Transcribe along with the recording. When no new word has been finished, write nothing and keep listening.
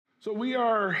So we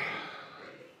are,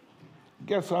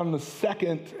 on the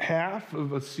second half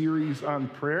of a series on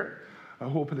prayer. I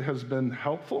hope it has been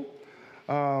helpful.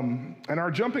 And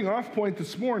our jumping off point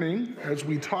this morning, as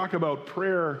we talk about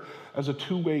prayer as a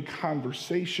two-way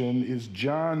conversation, is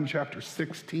John chapter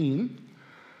 16.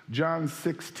 John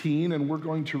 16, and we're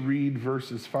going to read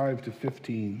verses 5 to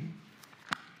 15.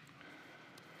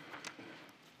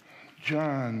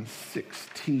 John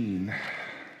 16.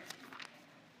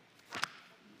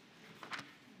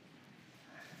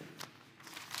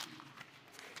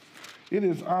 It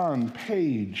is on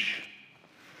page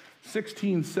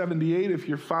 1678 if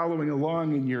you're following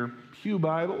along in your pew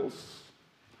Bibles,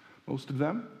 most of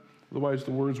them. Otherwise,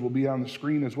 the words will be on the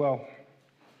screen as well.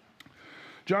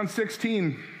 John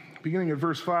 16, beginning at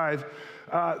verse 5.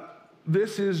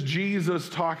 This is Jesus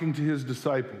talking to his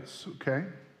disciples, okay?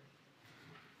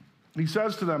 He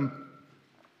says to them,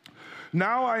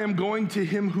 "Now I am going to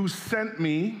him who sent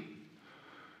me,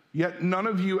 yet none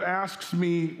of you asks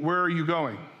me, 'Where are you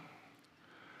going?'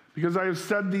 Because I have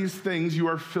said these things, you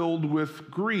are filled with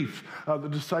grief." The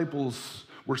disciples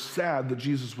were sad that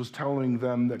Jesus was telling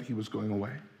them that he was going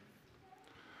away.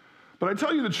 "But I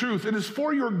tell you the truth, it is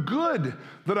for your good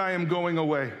that I am going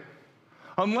away.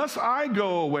 Unless I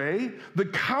go away, the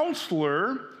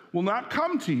counselor will not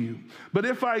come to you. But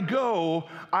if I go,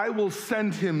 I will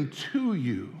send him to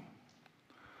you.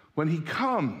 When he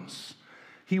comes,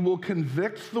 he will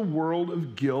convict the world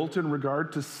of guilt in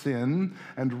regard to sin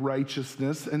and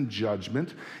righteousness and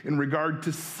judgment. In regard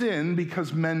to sin,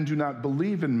 because men do not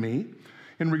believe in me.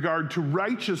 In regard to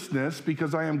righteousness,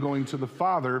 because I am going to the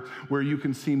Father, where you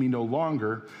can see me no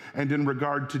longer. And in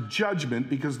regard to judgment,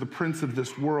 because the prince of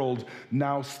this world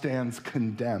now stands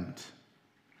condemned.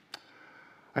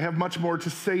 I have much more to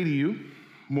say to you,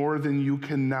 more than you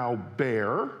can now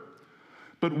bear.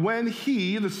 But when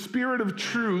he, the Spirit of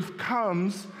truth,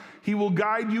 comes, he will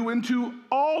guide you into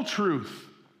all truth.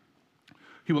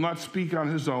 He will not speak on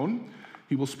his own.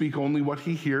 He will speak only what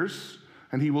he hears,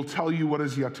 and he will tell you what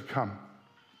is yet to come.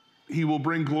 He will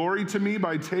bring glory to me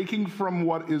by taking from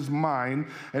what is mine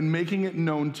and making it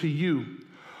known to you.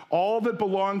 All that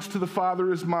belongs to the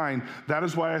Father is mine. That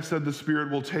is why I said the Spirit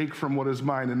will take from what is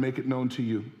mine and make it known to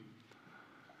you."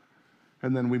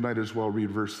 And then we might as well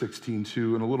read verse 16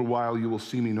 too. "In a little while you will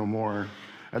see me no more.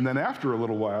 And then after a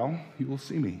little while you will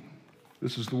see me."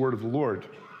 This is the word of the Lord.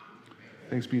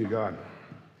 Thanks be to God.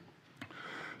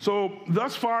 So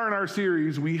thus far in our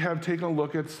series, we have taken a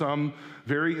look at some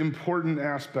very important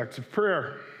aspects of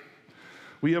prayer.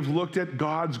 We have looked at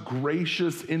God's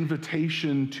gracious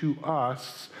invitation to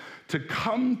us to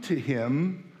come to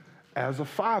him as a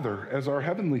father, as our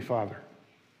heavenly Father.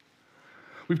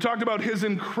 We've talked about his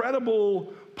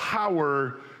incredible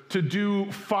power to do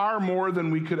far more than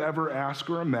we could ever ask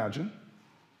or imagine.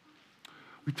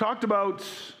 We've talked about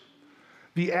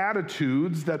the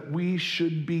attitudes that we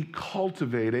should be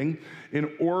cultivating in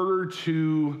order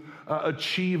to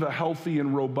achieve a healthy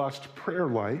and robust prayer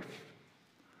life.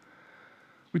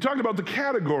 We talked about the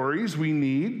categories we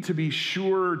need to be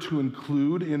sure to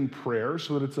include in prayer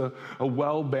so that it's a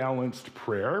well-balanced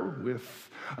prayer with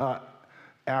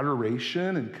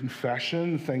adoration and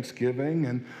confession,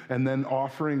 thanksgiving, and then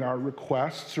offering our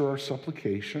requests or our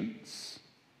supplications.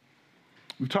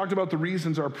 We've talked about the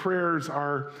reasons our prayers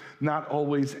are not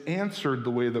always answered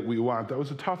the way that we want. That was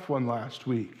a tough one last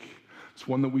week. It's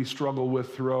one that we struggle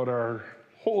with throughout our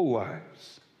whole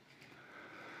lives.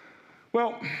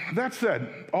 Well, that said,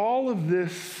 all of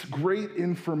this great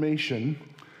information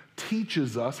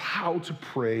teaches us how to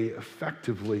pray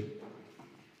effectively.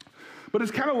 But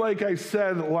it's kind of like I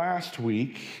said last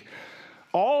week,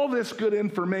 all this good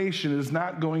information is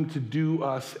not going to do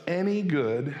us any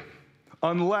good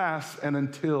unless and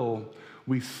until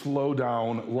we slow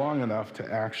down long enough to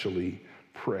actually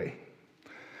pray.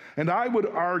 And I would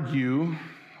argue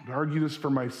this for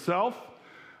myself, I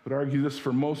would argue this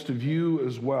for most of you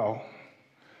as well.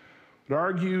 I would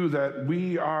argue that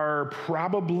we are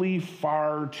probably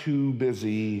far too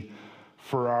busy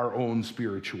for our own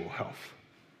spiritual health.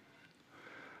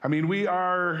 I mean,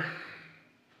 it's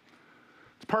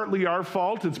partly our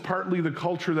fault. It's partly the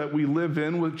culture that we live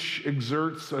in, which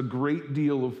exerts a great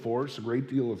deal of force, a great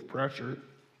deal of pressure.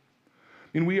 I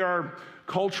mean, we are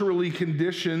culturally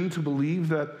conditioned to believe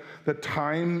that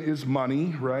time is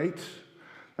money, right?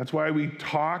 That's why we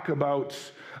talk about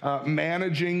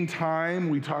managing time.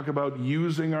 We talk about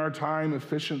using our time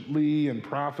efficiently and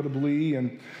profitably.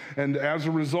 And as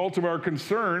a result of our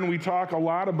concern, we talk a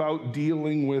lot about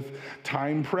dealing with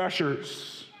time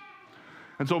pressures.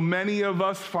 And so many of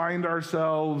us find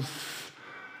ourselves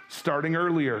starting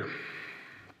earlier,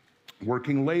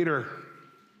 working later,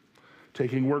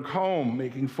 taking work home,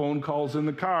 making phone calls in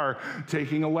the car,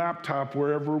 taking a laptop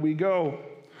wherever we go.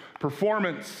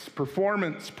 Performance,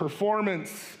 performance,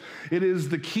 performance. It is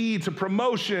the key to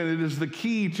promotion. It is the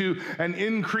key to an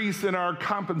increase in our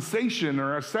compensation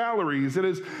or our salaries. It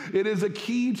is a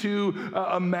key to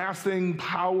amassing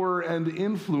power and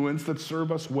influence that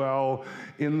serve us well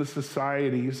in the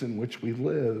societies in which we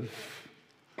live.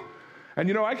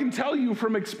 And I can tell you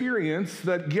from experience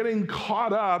that getting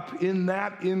caught up in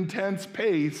that intense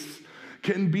pace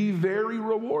can be very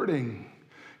rewarding,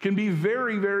 can be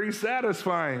very, very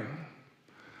satisfying.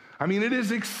 I mean, it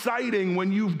is exciting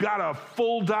when you've got a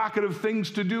full docket of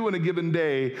things to do in a given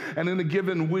day and in a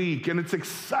given week. And it's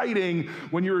exciting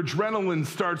when your adrenaline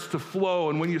starts to flow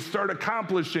and when you start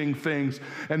accomplishing things.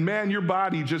 And man, your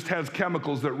body just has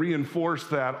chemicals that reinforce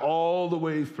that all the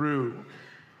way through.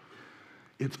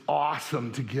 It's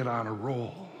awesome to get on a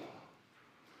roll.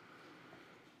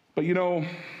 But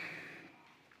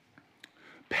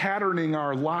patterning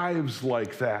our lives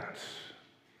like that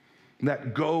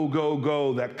go, go,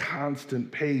 go, that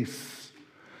constant pace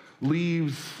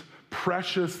leaves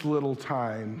precious little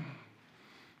time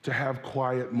to have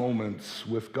quiet moments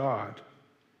with God.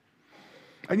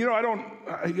 And you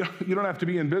don't have to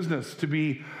be in business to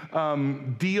be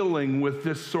dealing with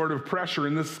this sort of pressure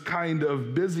and this kind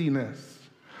of busyness.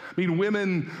 I mean,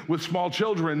 women with small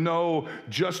children know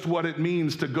just what it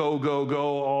means to go, go,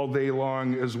 go all day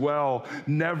long as well.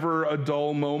 Never a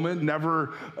dull moment,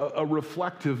 never a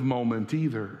reflective moment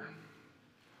either.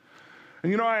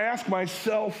 And I ask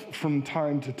myself from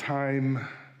time to time,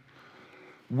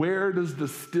 where does the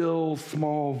still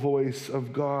small voice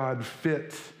of God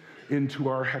fit into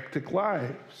our hectic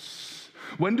lives?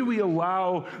 When do we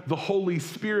allow the Holy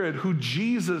Spirit, who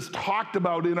Jesus talked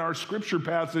about in our scripture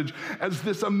passage as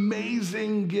this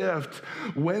amazing gift,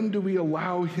 when do we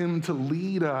allow him to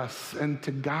lead us and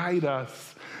to guide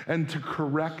us and to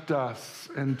correct us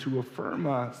and to affirm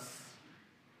us?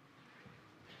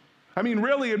 I mean,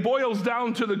 really, it boils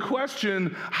down to the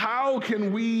question, how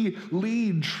can we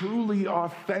lead truly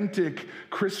authentic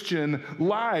Christian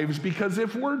lives? Because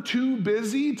if we're too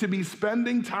busy to be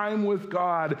spending time with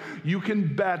God, you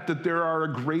can bet that there are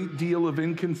a great deal of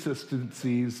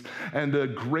inconsistencies and a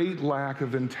great lack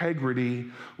of integrity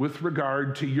with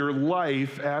regard to your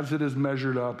life as it is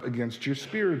measured up against your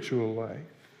spiritual life.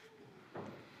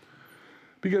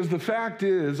 Because the fact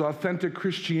is, authentic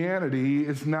Christianity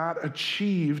is not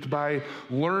achieved by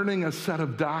learning a set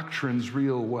of doctrines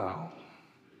real well.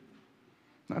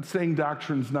 I'm not saying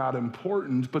doctrine's not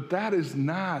important, but that is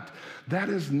not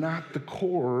the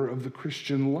core of the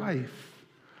Christian life.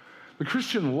 The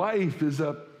Christian life is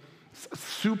a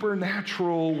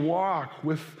supernatural walk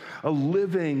with a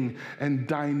living and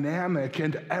dynamic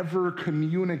and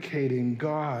ever-communicating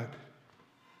God.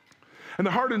 And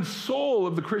the heart and soul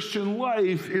of the Christian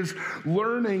life is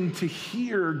learning to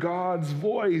hear God's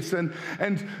voice and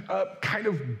kind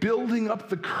of building up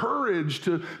the courage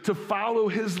to follow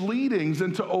his leadings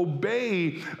and to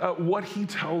obey what he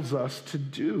tells us to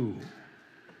do.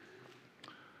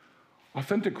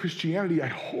 Authentic Christianity, I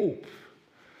hope,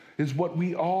 is what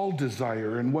we all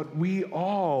desire and what we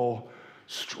all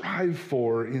strive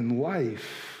for in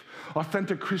life.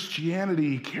 Authentic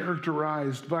Christianity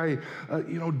characterized by,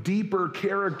 deeper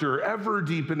character,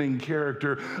 ever-deepening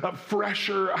character,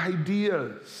 fresher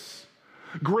ideas,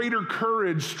 greater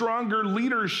courage, stronger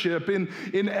leadership in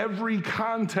every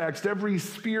context, every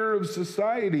sphere of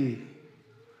society.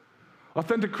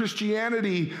 Authentic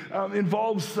Christianity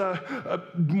involves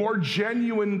more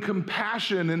genuine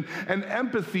compassion and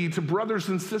empathy to brothers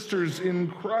and sisters in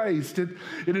Christ. It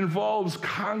involves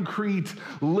concrete,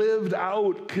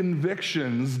 lived-out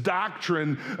convictions,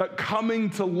 doctrine coming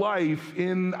to life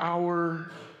in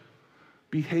our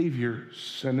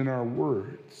behaviors and in our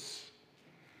words.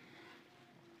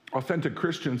 Authentic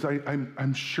Christians,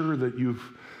 I'm sure that you've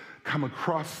come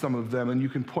across some of them, and you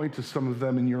can point to some of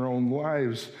them in your own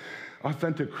lives.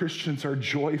 Authentic Christians are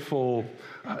joyful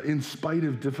in spite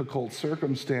of difficult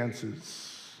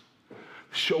circumstances.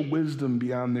 Show wisdom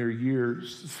beyond their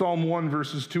years. Psalm 1,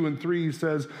 verses 2 and 3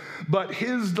 says, "But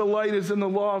his delight is in the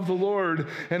law of the Lord,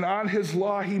 and on his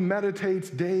law he meditates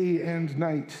day and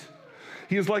night.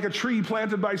 He is like a tree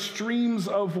planted by streams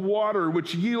of water,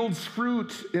 which yields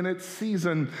fruit in its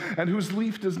season, and whose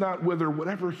leaf does not wither.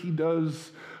 Whatever he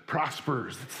does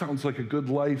prospers." It sounds like a good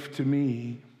life to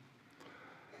me.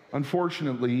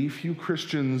 Unfortunately, few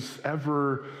Christians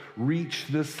ever reach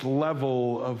this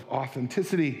level of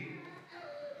authenticity.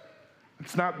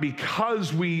 It's not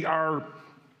because we are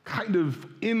kind of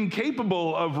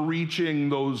incapable of reaching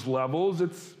those levels.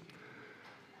 It's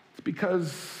It's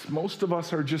because most of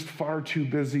us are just far too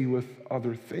busy with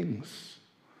other things.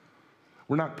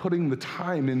 We're not putting the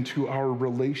time into our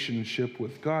relationship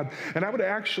with God. And I would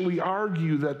actually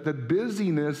argue that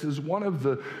busyness is one of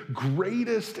the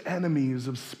greatest enemies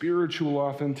of spiritual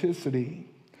authenticity.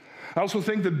 I also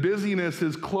think that busyness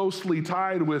is closely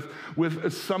tied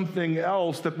with something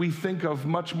else that we think of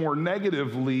much more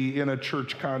negatively in a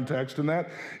church context, and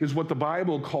that is what the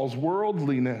Bible calls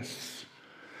worldliness.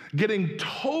 Getting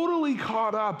totally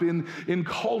caught up in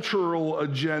cultural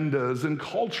agendas and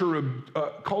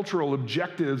cultural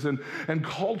objectives and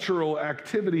cultural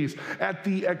activities at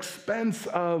the expense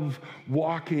of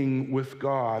walking with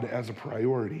God as a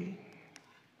priority.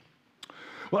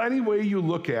 Well, any way you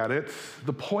look at it,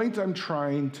 the point I'm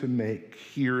trying to make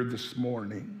here this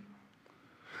morning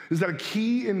is that a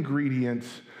key ingredient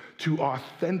to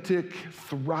authentic,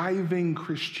 thriving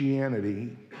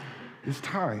Christianity is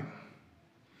time.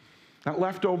 Not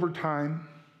leftover time,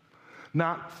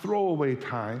 not throwaway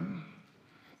time,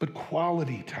 but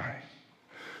quality time.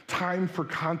 Time for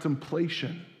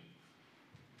contemplation.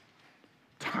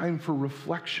 Time for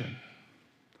reflection.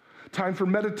 Time for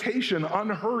meditation,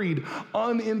 unhurried,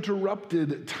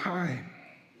 uninterrupted time.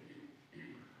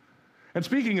 And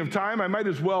speaking of time, I might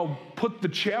as well put the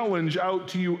challenge out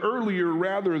to you earlier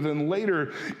rather than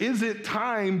later. Is it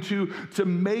time to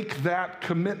make that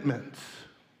commitment?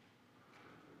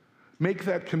 Make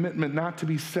that commitment not to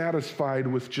be satisfied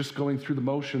with just going through the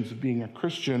motions of being a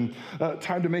Christian.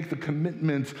 Time to make the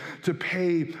commitment to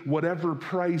pay whatever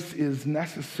price is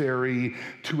necessary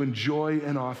to enjoy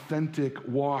an authentic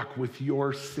walk with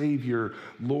your Savior,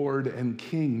 Lord and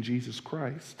King, Jesus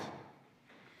Christ.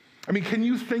 I mean, can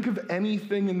you think of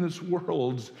anything in this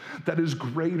world that is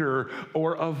greater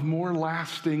or of more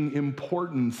lasting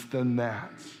importance than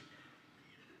that?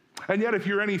 And yet, if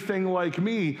you're anything like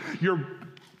me,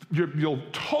 you'll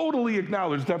totally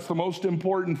acknowledge that's the most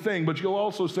important thing, but you'll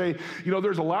also say,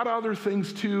 there's a lot of other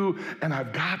things too, and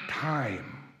I've got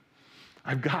time.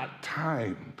 I've got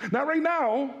time. Not right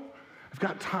now. I've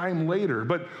got time later.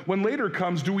 But when later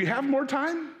comes, do we have more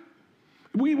time?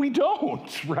 We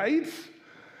don't, right?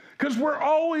 Because we're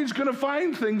always going to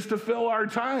find things to fill our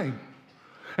time.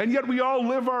 And yet we all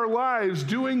live our lives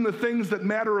doing the things that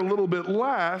matter a little bit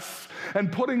less and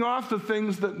putting off the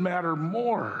things that matter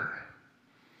more.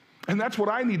 And that's what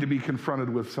I need to be confronted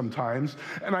with sometimes.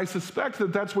 And I suspect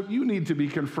that that's what you need to be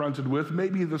confronted with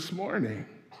maybe this morning.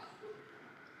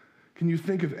 Can you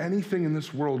think of anything in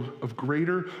this world of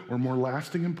greater or more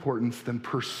lasting importance than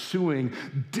pursuing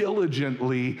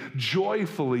diligently,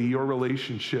 joyfully your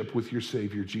relationship with your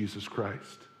Savior, Jesus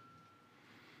Christ?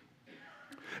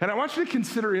 And I want you to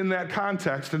consider in that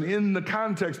context and in the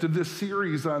context of this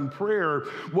series on prayer,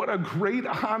 what a great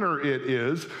honor it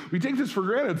is. We take this for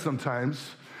granted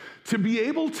sometimes, to be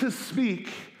able to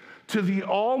speak to the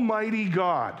Almighty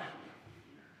God.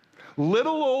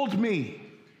 Little old me,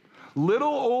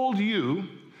 little old you,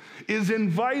 is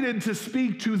invited to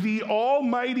speak to the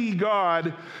Almighty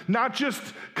God, not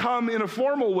just come in a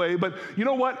formal way, but you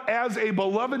know what? As a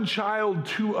beloved child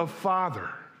to a father.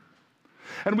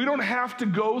 And we don't have to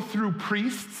go through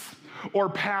priests or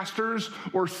pastors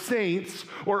or saints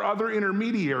or other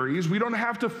intermediaries. We don't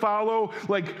have to follow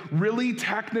really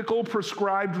technical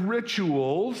prescribed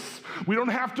rituals. We don't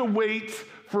have to wait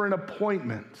for an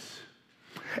appointment.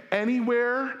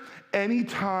 Anywhere,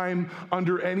 anytime,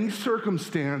 under any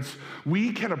circumstance,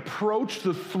 we can approach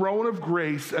the throne of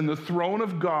grace and the throne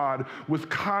of God with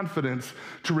confidence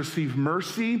to receive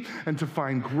mercy and to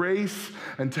find grace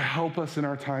and to help us in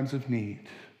our times of need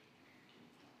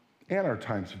and our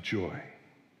times of joy.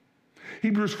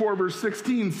 Hebrews 4 verse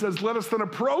 16 says, "Let us then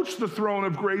approach the throne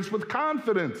of grace with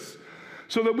confidence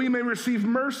so that we may receive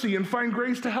mercy and find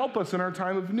grace to help us in our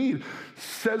time of need." It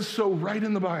says so right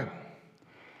in the Bible.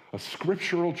 A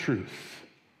scriptural truth.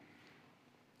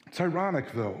 It's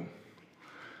ironic, though.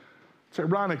 It's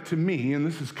ironic to me, and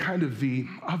this is kind of the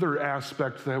other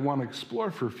aspect that I want to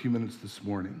explore for a few minutes this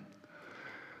morning,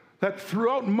 that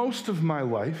throughout most of my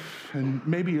life, and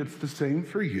maybe it's the same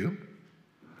for you,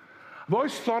 I've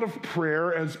always thought of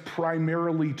prayer as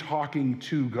primarily talking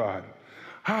to God.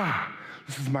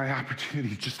 This is my opportunity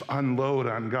to just unload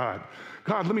on God.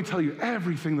 God, let me tell you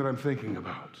everything that I'm thinking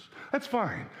about. That's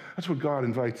fine. That's what God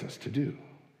invites us to do.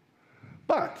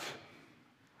 But,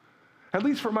 at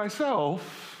least for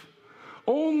myself,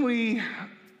 only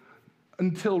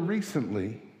until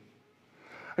recently,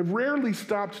 I've rarely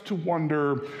stopped to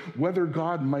wonder whether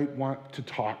God might want to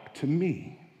talk to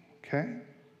me, okay?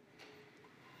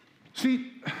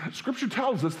 See, Scripture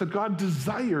tells us that God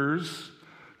desires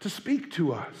to speak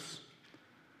to us.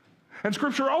 And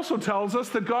Scripture also tells us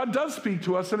that God does speak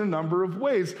to us in a number of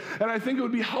ways. And I think it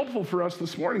would be helpful for us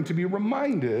this morning to be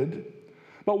reminded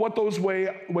about what those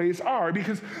ways are,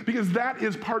 because that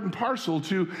is part and parcel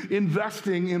to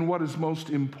investing in what is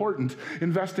most important,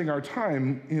 investing our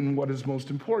time in what is most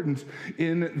important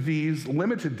in these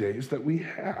limited days that we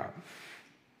have.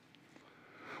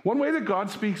 One way that God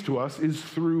speaks to us is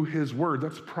through His Word.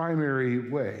 That's the primary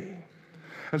way.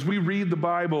 As we read the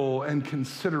Bible and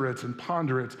consider it and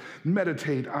ponder it,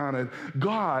 meditate on it,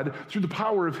 God, through the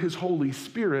power of His Holy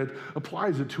Spirit,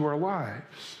 applies it to our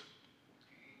lives.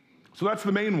 So that's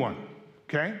the main one,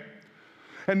 okay?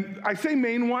 And I say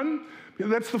main one,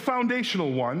 that's the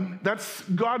foundational one. That's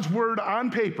God's Word on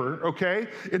paper, okay?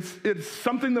 It's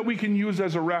something that we can use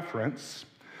as a reference.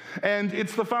 And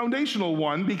it's the foundational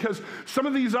one because some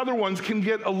of these other ones can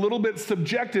get a little bit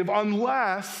subjective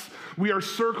unless we are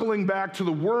circling back to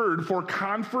the Word for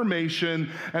confirmation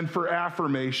and for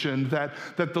affirmation that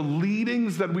the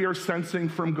leadings that we are sensing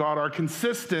from God are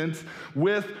consistent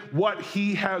with what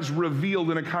He has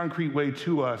revealed in a concrete way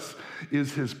to us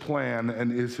is His plan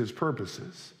and is His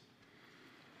purposes.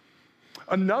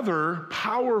 Another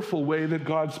powerful way that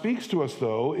God speaks to us,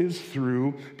 though, is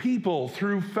through people,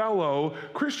 through fellow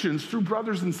Christians, through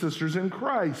brothers and sisters in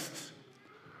Christ.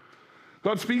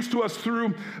 God speaks to us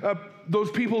through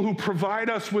those people who provide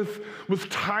us with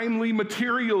timely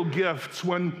material gifts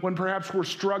when perhaps we're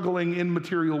struggling in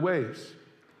material ways.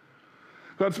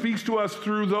 God speaks to us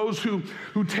through those who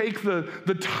take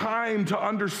the time to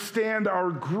understand our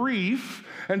grief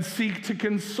and seek to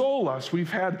console us.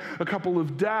 We've had a couple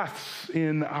of deaths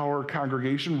in our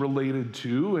congregation related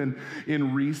to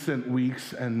in recent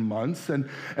weeks and months,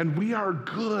 and we are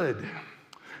good.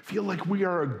 Feel like we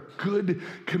are a good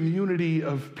community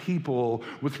of people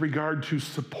with regard to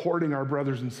supporting our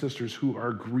brothers and sisters who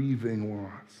are grieving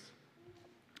loss.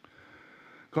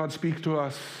 God speaks to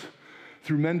us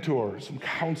through mentors and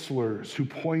counselors who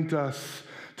point us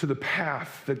to the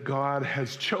path that God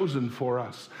has chosen for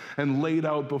us and laid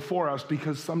out before us,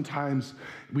 because sometimes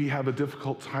we have a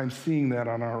difficult time seeing that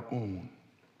on our own.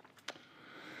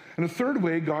 And a third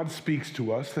way God speaks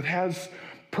to us that has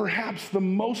perhaps the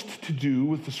most to do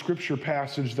with the scripture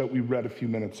passage that we read a few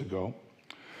minutes ago.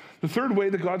 The third way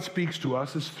that God speaks to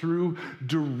us is through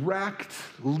direct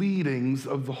leadings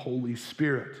of the Holy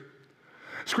Spirit.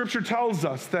 Scripture tells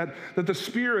us that the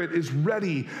Spirit is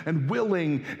ready and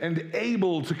willing and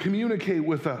able to communicate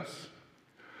with us.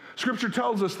 Scripture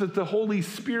tells us that the Holy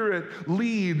Spirit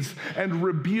leads and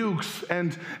rebukes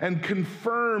and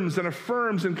confirms and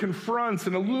affirms and confronts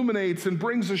and illuminates and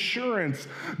brings assurance.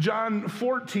 John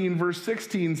 14, verse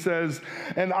 16 says,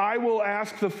 "And I will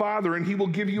ask the Father, and He will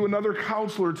give you another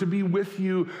counselor to be with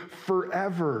you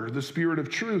forever, the Spirit of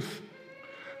truth.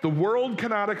 The world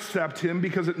cannot accept Him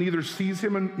because it neither sees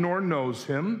Him nor knows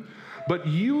Him, but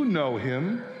you know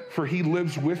Him, for He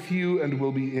lives with you and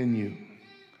will be in you."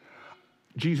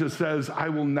 Jesus says, "I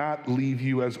will not leave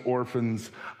you as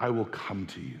orphans, I will come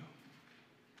to you."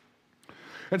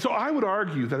 And so I would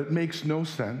argue that it makes no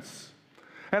sense,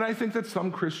 and I think that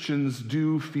some Christians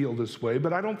do feel this way,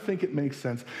 but I don't think it makes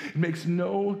sense. It makes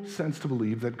no sense to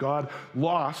believe that God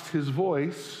lost His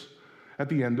voice at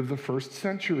the end of the first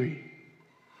century.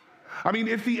 I mean,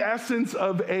 if the essence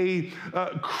of a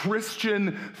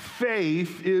Christian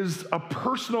faith is a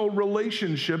personal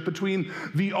relationship between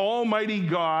the Almighty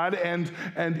God and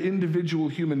individual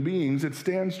human beings, it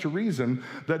stands to reason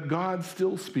that God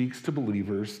still speaks to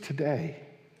believers today.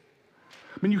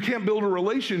 I mean, you can't build a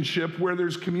relationship where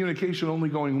there's communication only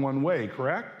going one way,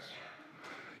 correct?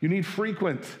 You need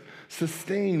frequent,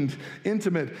 sustained,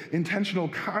 intimate, intentional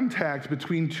contact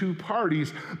between two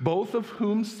parties, both of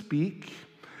whom speak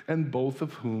and both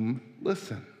of whom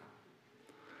listen.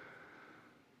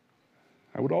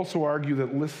 I would also argue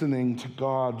that listening to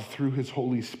God through His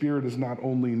Holy Spirit is not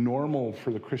only normal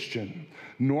for the Christian,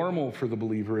 normal for the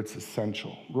believer, it's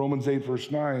essential. Romans 8,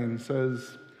 verse 9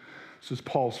 says, this is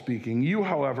Paul speaking, "You,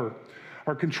 however,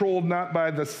 are controlled not by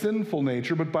the sinful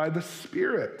nature, but by the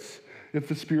Spirit, if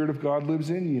the Spirit of God lives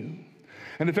in you.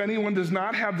 And if anyone does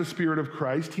not have the Spirit of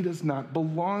Christ, he does not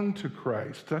belong to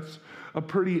Christ." That's a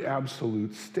pretty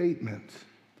absolute statement.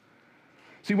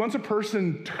 See, once a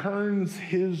person turns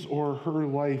his or her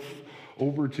life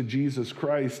over to Jesus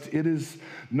Christ, it is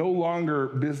no longer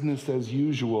business as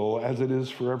usual as it is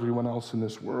for everyone else in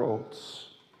this world.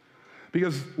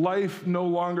 Because life no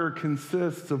longer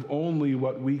consists of only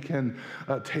what we can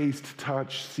taste,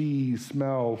 touch, see,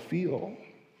 smell, feel.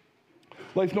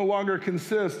 Life no longer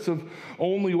consists of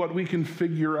only what we can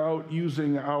figure out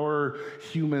using our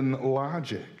human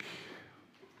logic.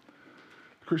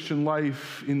 Christian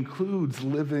life includes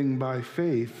living by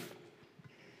faith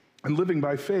And living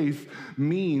by faith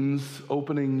means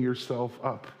opening yourself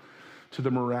up to the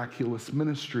miraculous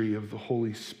ministry of the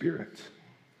Holy Spirit.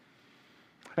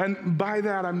 And by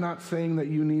that, I'm not saying that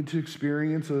you need to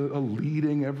experience a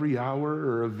leading every hour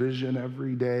or a vision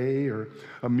every day or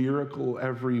a miracle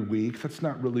every week. That's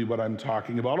not really what I'm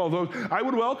talking about, although I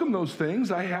would welcome those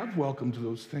things. I have welcomed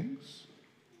those things.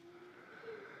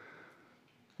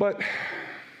 But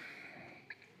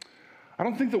I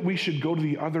don't think that we should go to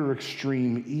the other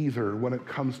extreme either when it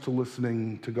comes to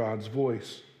listening to God's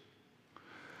voice.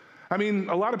 I mean,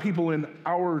 a lot of people in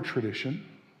our tradition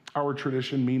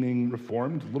meaning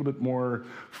Reformed, a little bit more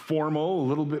formal, a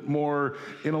little bit more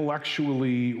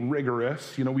intellectually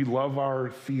rigorous. You know, we love our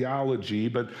theology,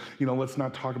 but, let's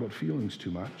not talk about feelings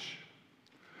too much.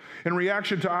 In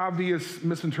reaction to obvious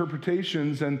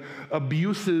misinterpretations and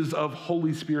abuses of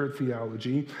Holy Spirit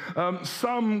theology,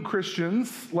 some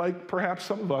Christians, like perhaps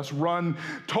some of us, run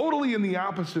totally in the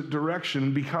opposite direction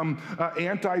and become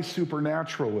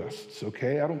anti-supernaturalists,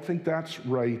 okay? I don't think that's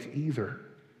right either.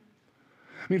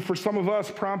 I mean, for some of us,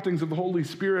 promptings of the Holy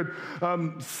Spirit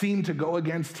seem to go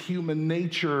against human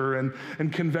nature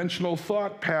and conventional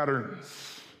thought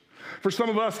patterns. For some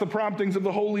of us, the promptings of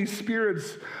the Holy Spirit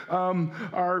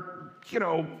are,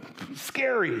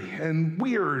 scary and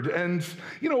weird. And,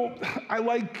 I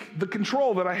like the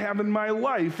control that I have in my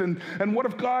life. And what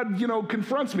if God,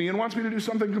 confronts me and wants me to do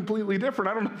something completely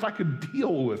different? I don't know if I could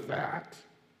deal with that.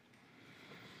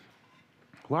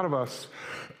 A lot of us,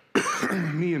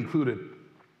 me included,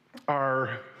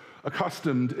 are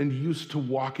accustomed and used to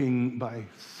walking by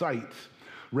sight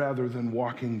rather than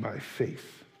walking by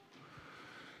faith.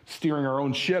 Steering our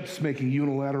own ships, making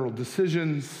unilateral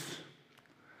decisions.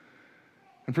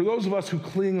 And for those of us who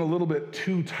cling a little bit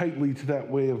too tightly to that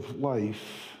way of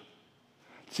life,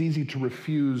 it's easy to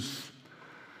refuse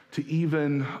to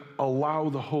even allow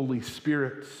the Holy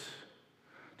Spirit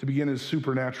to begin his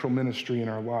supernatural ministry in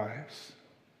our lives.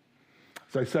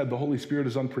 As I said, the Holy Spirit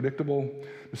is unpredictable,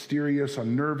 mysterious,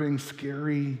 unnerving,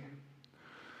 scary.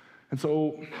 And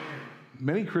so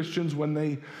many Christians, when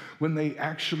they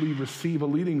actually receive a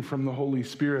leading from the Holy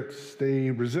Spirit,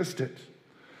 they resist it,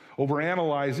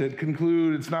 overanalyze it,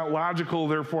 conclude it's not logical,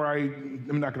 therefore I'm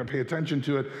not going to pay attention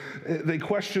to it. They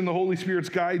question the Holy Spirit's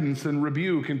guidance and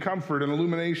rebuke and comfort and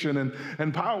illumination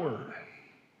and power.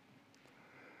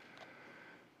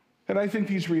 And I think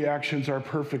these reactions are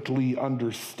perfectly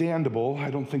understandable. I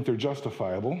don't think they're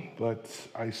justifiable, but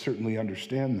I certainly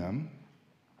understand them.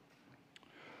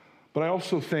 But I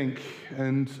also think,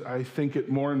 and I think it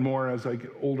more and more as I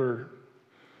get older,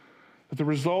 that the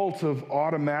result of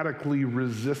automatically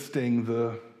resisting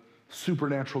the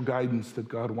supernatural guidance that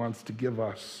God wants to give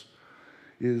us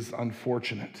is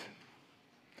unfortunate.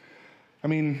 I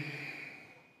mean,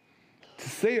 to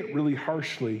say it really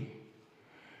harshly,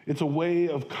 it's a way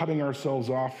of cutting ourselves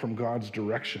off from God's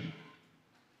direction.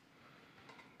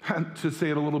 And to say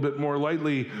it a little bit more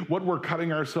lightly, what we're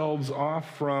cutting ourselves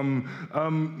off from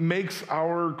makes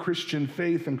our Christian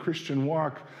faith and Christian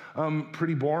walk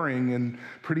pretty boring and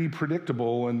pretty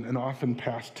predictable and often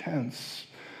past tense,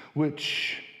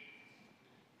 which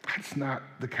that's not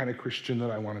the kind of Christian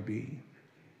that I want to be.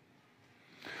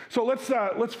 So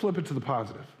let's flip it to the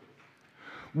positive.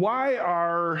 Why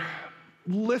are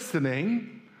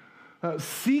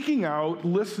seeking out,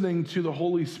 listening to the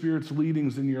Holy Spirit's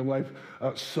leadings in your life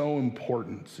so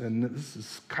important? And this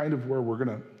is kind of where we're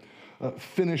going to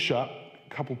finish up. A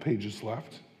couple pages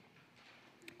left.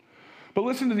 But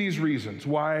listen to these reasons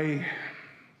why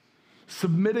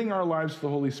submitting our lives to the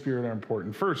Holy Spirit are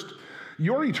important. First,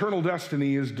 your eternal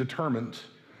destiny is determined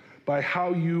by how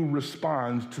you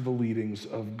respond to the leadings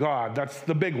of God. That's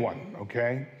the big one,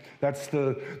 okay? That's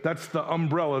the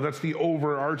umbrella, that's the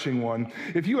overarching one.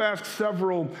 If you ask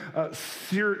several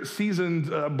seasoned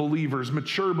believers,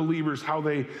 mature believers, how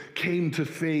they came to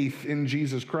faith in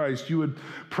Jesus Christ, you would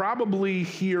probably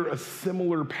hear a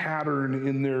similar pattern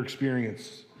in their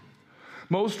experience.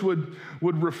 Most would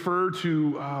refer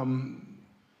to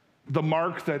the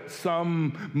mark that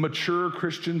some mature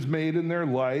Christians made in their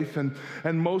life, and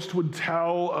most would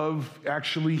tell of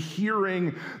actually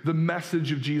hearing the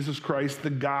message of Jesus Christ, the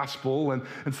gospel,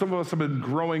 and some of us have been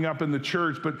growing up in the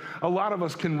church, but a lot of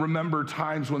us can remember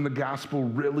times when the gospel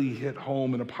really hit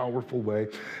home in a powerful way.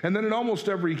 And then in almost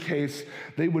every case,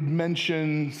 they would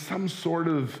mention some sort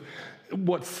of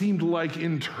what seemed like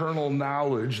internal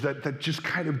knowledge that just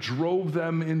kind of drove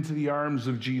them into the arms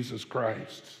of Jesus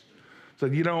Christ.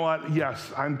 Said, you know what?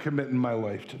 Yes, I'm committing my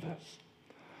life to this.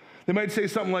 They might say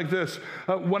something like this: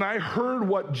 when I heard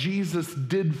what Jesus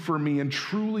did for me and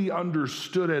truly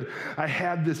understood it, I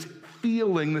had this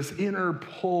feeling, this inner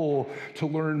pull to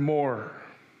learn more.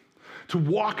 to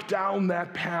walk down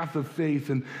that path of faith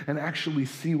and actually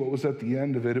see what was at the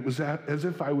end of it. It was as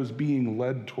if I was being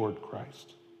led toward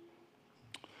Christ.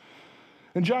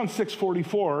 And John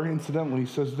 6:44, incidentally,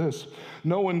 says this,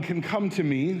 "No one can come to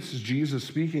me," this is Jesus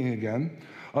speaking again,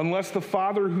 "unless the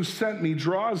Father who sent me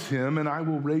draws him, and I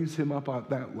will raise him up on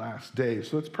that last day."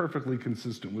 So it's perfectly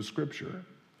consistent with Scripture.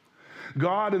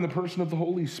 God, in the person of the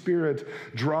Holy Spirit,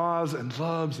 draws and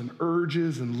loves and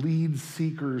urges and leads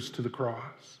seekers to the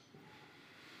cross.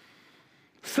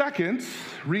 Second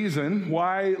reason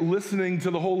why listening to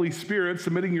the Holy Spirit,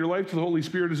 submitting your life to the Holy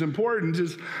Spirit is important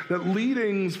is that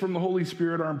leadings from the Holy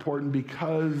Spirit are important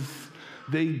because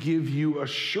they give you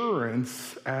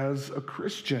assurance as a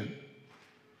Christian.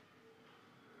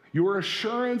 Your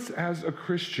assurance as a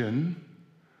Christian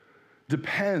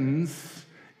depends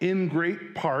in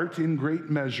great part, in great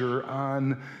measure,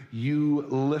 on you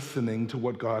listening to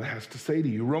what God has to say to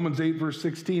you. Romans 8, verse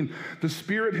 16, "The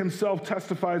Spirit himself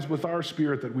testifies with our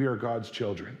spirit that we are God's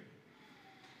children."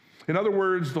 In other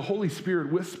words, the Holy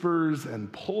Spirit whispers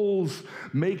and pulls,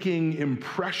 making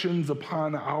impressions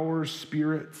upon our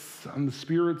spirits, on the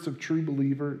spirits of true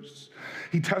believers.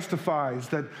 He testifies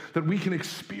that we can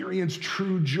experience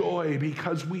true joy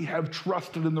because we have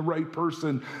trusted in the right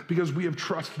person, because we have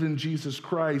trusted in Jesus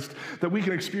Christ, that we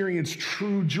can experience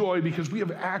true joy because we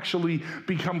have actually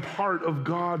become part of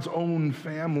God's own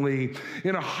family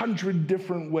in 100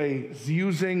 different ways,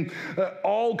 using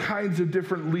all kinds of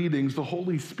different leadings. The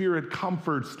Holy Spirit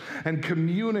comforts and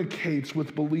communicates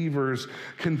with believers,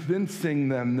 convincing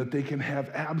them that they can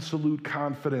have absolute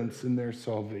confidence in their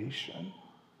salvation.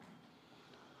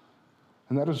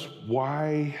 And that is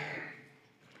why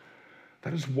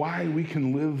we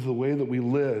can live the way that we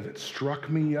live. It struck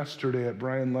me yesterday at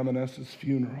Brian Lemoness's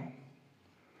funeral.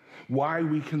 Why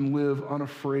we can live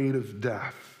unafraid of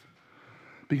death.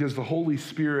 Because the Holy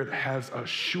Spirit has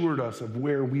assured us of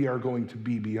where we are going to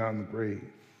be beyond the grave.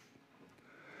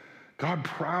 God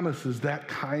promises that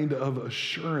kind of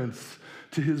assurance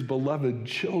to his beloved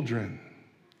children.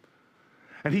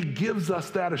 And he gives us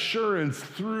that assurance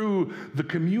through the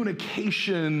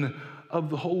communication of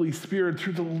the Holy Spirit,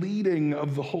 through the leading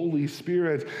of the Holy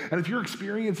Spirit. And if your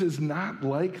experience is not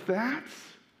like that,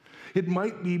 it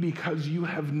might be because you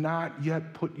have not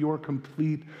yet put your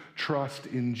complete trust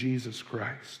in Jesus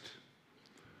Christ.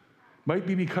 It might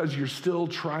be because you're still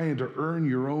trying to earn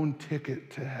your own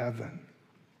ticket to heaven.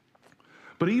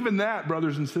 But even that,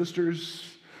 brothers and sisters,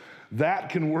 that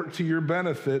can work to your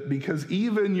benefit, because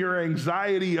even your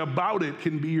anxiety about it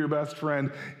can be your best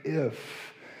friend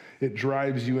if it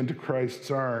drives you into Christ's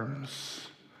arms.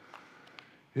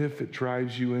 If it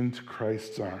drives you into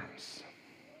Christ's arms.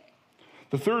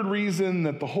 The third reason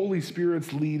that the Holy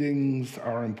Spirit's leadings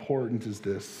are important is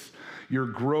this: your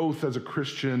growth as a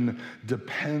Christian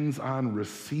depends on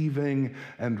receiving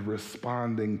and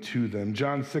responding to them.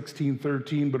 John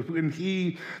 16:13, "But when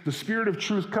he, the Spirit of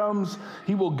truth, comes,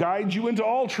 he will guide you into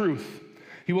all truth.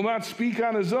 He will not speak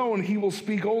on his own. He will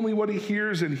speak only what he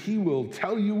hears, and he will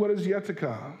tell you what is yet to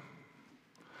come."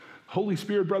 Holy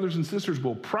Spirit, brothers and sisters,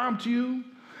 will prompt you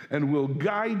and will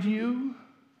guide you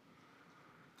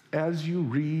as you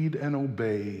read and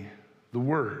obey the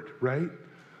word, right?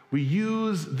 We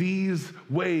use these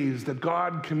ways that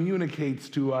God communicates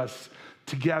to us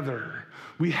together.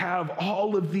 We have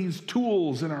all of these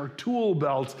tools in our tool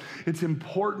belt. It's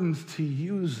important to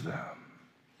use them.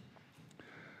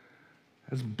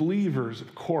 As believers,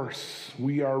 of course,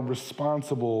 we are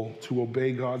responsible to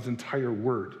obey God's entire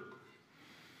word.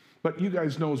 But you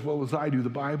guys know as well as I do, the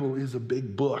Bible is a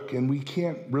big book, and we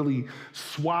can't really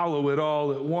swallow it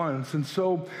all at once. And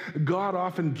so God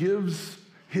often gives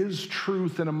his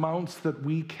truth in amounts that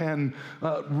we can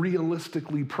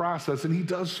realistically process, and he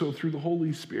does so through the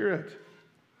Holy Spirit.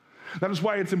 That is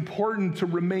why it's important to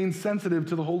remain sensitive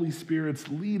to the Holy Spirit's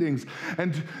leadings,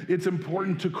 and it's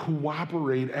important to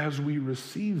cooperate as we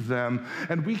receive them.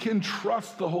 And we can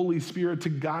trust the Holy Spirit to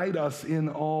guide us in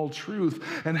all truth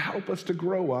and help us to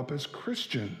grow up as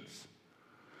Christians.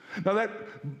 Now,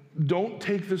 don't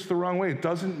take this the wrong way. It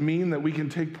doesn't mean that we can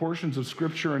take portions of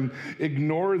Scripture and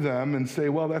ignore them and say,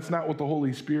 well, that's not what the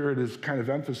Holy Spirit is kind of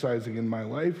emphasizing in my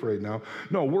life right now.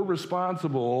 No, we're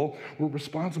responsible. We're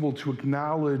responsible to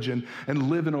acknowledge and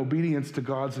live in obedience to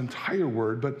God's entire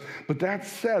word. But that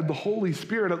said, the Holy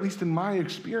Spirit, at least in my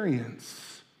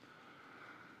experience,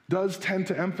 does tend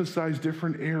to emphasize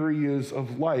different areas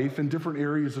of life and different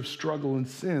areas of struggle and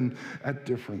sin at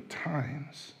different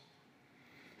times.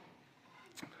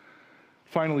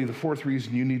 Finally, the fourth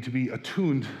reason you need to be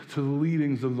attuned to the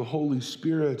leadings of the Holy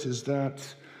Spirit is that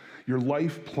Your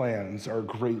life plans are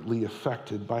greatly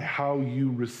affected by how you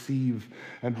receive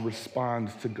and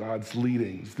respond to God's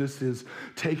leadings. This is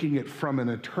taking it from an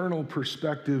eternal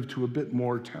perspective to a bit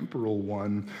more temporal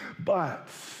one. But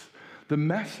the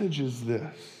message is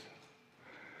this.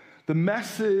 The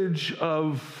message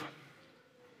of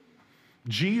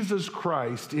Jesus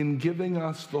Christ in giving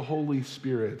us the Holy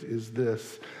Spirit is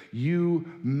this: you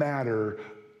matter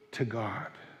to God.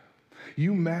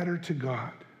 You matter to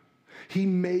God. He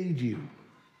made you.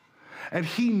 And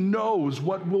He knows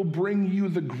what will bring you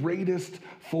the greatest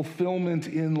fulfillment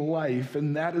in life,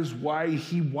 and that is why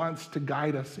He wants to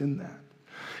guide us in that.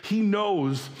 He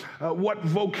knows what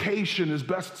vocation is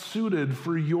best suited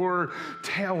for your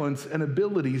talents and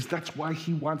abilities. That's why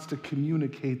He wants to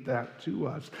communicate that to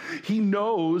us. He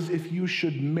knows if you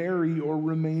should marry or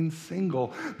remain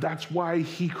single. That's why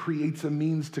He creates a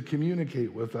means to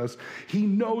communicate with us. He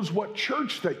knows what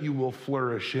church that you will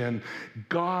flourish in.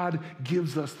 God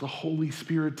gives us the Holy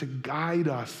Spirit to guide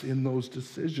us in those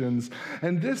decisions.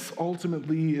 And this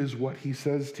ultimately is what He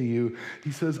says to you.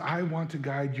 He says, I want to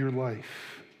guide your life.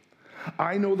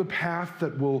 I know the path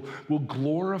that will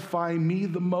glorify me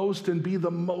the most and be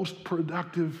the most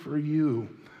productive for you.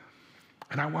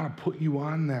 And I want to put you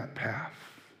on that path.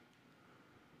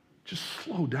 Just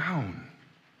slow down.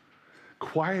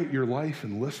 Quiet your life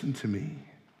and listen to me.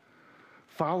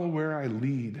 Follow where I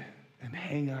lead and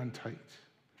hang on tight.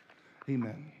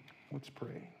 Amen. Let's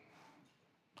pray.